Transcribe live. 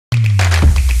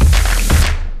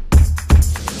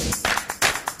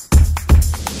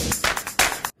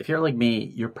If you're like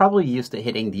me, you're probably used to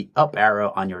hitting the up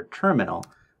arrow on your terminal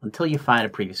until you find a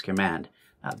previous command.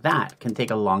 Now that can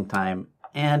take a long time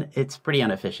and it's pretty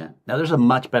inefficient. Now there's a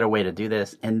much better way to do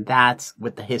this, and that's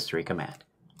with the history command.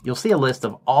 You'll see a list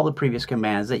of all the previous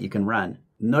commands that you can run.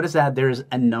 Notice that there's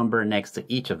a number next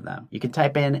to each of them. You can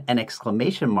type in an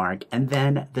exclamation mark and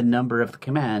then the number of the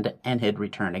command and hit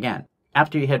return again.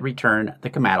 After you hit return,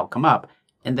 the command will come up,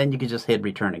 and then you can just hit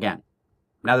return again.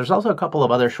 Now there's also a couple of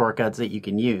other shortcuts that you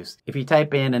can use. If you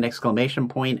type in an exclamation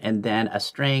point and then a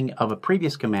string of a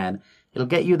previous command, it'll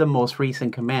get you the most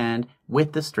recent command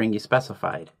with the string you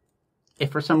specified.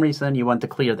 If for some reason you want to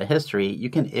clear the history, you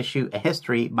can issue a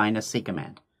history -c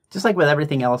command. Just like with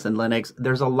everything else in Linux,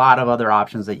 there's a lot of other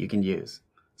options that you can use.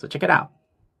 So check it out.